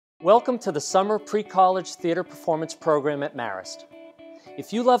Welcome to the Summer Pre-College Theater Performance Program at Marist.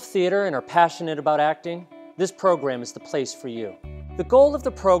 If you love theater and are passionate about acting, this program is the place for you. The goal of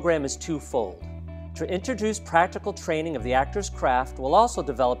the program is twofold: to introduce practical training of the actor's craft while also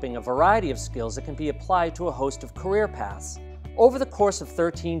developing a variety of skills that can be applied to a host of career paths. Over the course of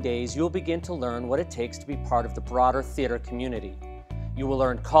 13 days, you'll begin to learn what it takes to be part of the broader theater community. You will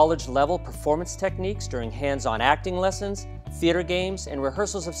learn college-level performance techniques during hands-on acting lessons, theater games, and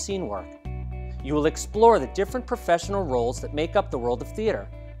rehearsals of scene work. You will explore the different professional roles that make up the world of theater,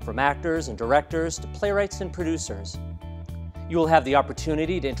 from actors and directors to playwrights and producers. You will have the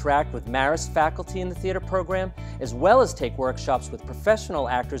opportunity to interact with Marist faculty in the theater program, as well as take workshops with professional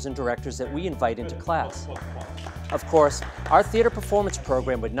actors and directors that we invite into class. Of course, our theater performance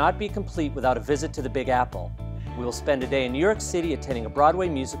program would not be complete without a visit to the Big Apple. We will spend a day in New York City attending a Broadway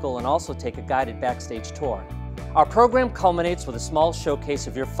musical and also take a guided backstage tour. Our program culminates with a small showcase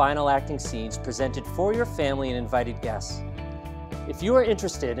of your final acting scenes presented for your family and invited guests. If you are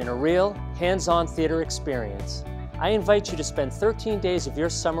interested in a real, hands-on theater experience, I invite you to spend 13 days of your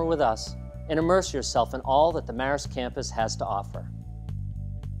summer with us and immerse yourself in all that the Marist campus has to offer.